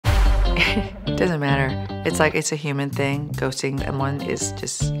It doesn't matter. It's like, it's a human thing. Ghosting someone is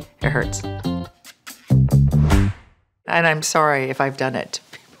just, it hurts. And I'm sorry if I've done it.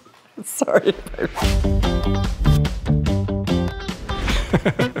 Sorry if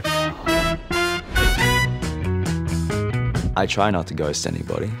I try not to ghost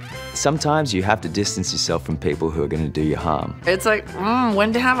anybody. Sometimes you have to distance yourself from people who are going to do you harm. It's like,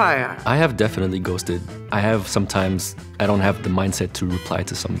 when have I? I have definitely ghosted. Sometimes I don't have the mindset to reply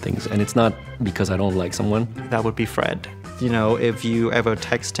to some things, and it's not because I don't like someone. That would be Fred. You know, if you ever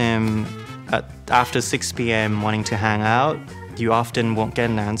text him after 6 p.m. wanting to hang out, you often won't get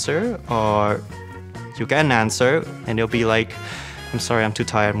an answer, or you get an answer and it'll be like, I'm sorry, I'm too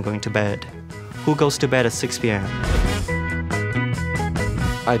tired, I'm going to bed. Who goes to bed at 6 p.m.?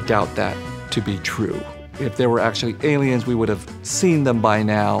 I doubt that to be true. If there were actually aliens, we would have seen them by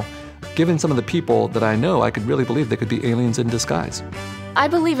now. Given some of the people that I know, I could really believe they could be aliens in disguise. I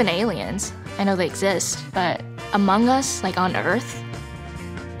believe in aliens. I know they exist, but among us, like on Earth,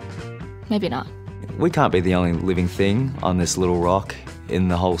 maybe not. We can't be the only living thing on this little rock in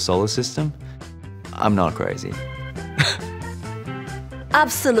the whole solar system. I'm not crazy.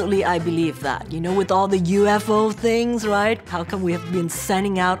 Absolutely, I believe that. You know, with all the UFO things, right? How come we have been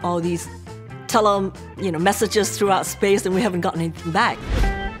sending out all these messages throughout space and we haven't gotten anything back?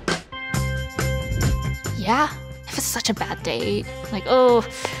 Yeah, if it's such a bad date, like, oh,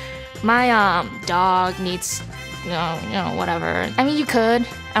 my dog needs, whatever. I mean, you could.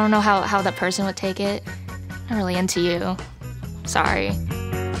 I don't know how that person would take it. Not really into you. Sorry.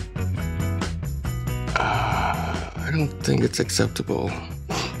 I don't think it's acceptable.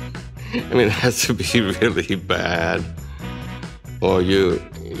 I mean, it has to be really bad. Or you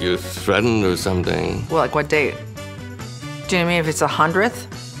threatened or something. Well, like what date? Do you know what I mean? If it's 100th?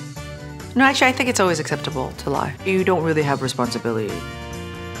 No, actually, I think it's always acceptable to lie. You don't really have responsibility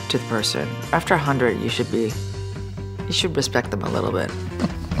to the person. After 100, you should respect them a little bit.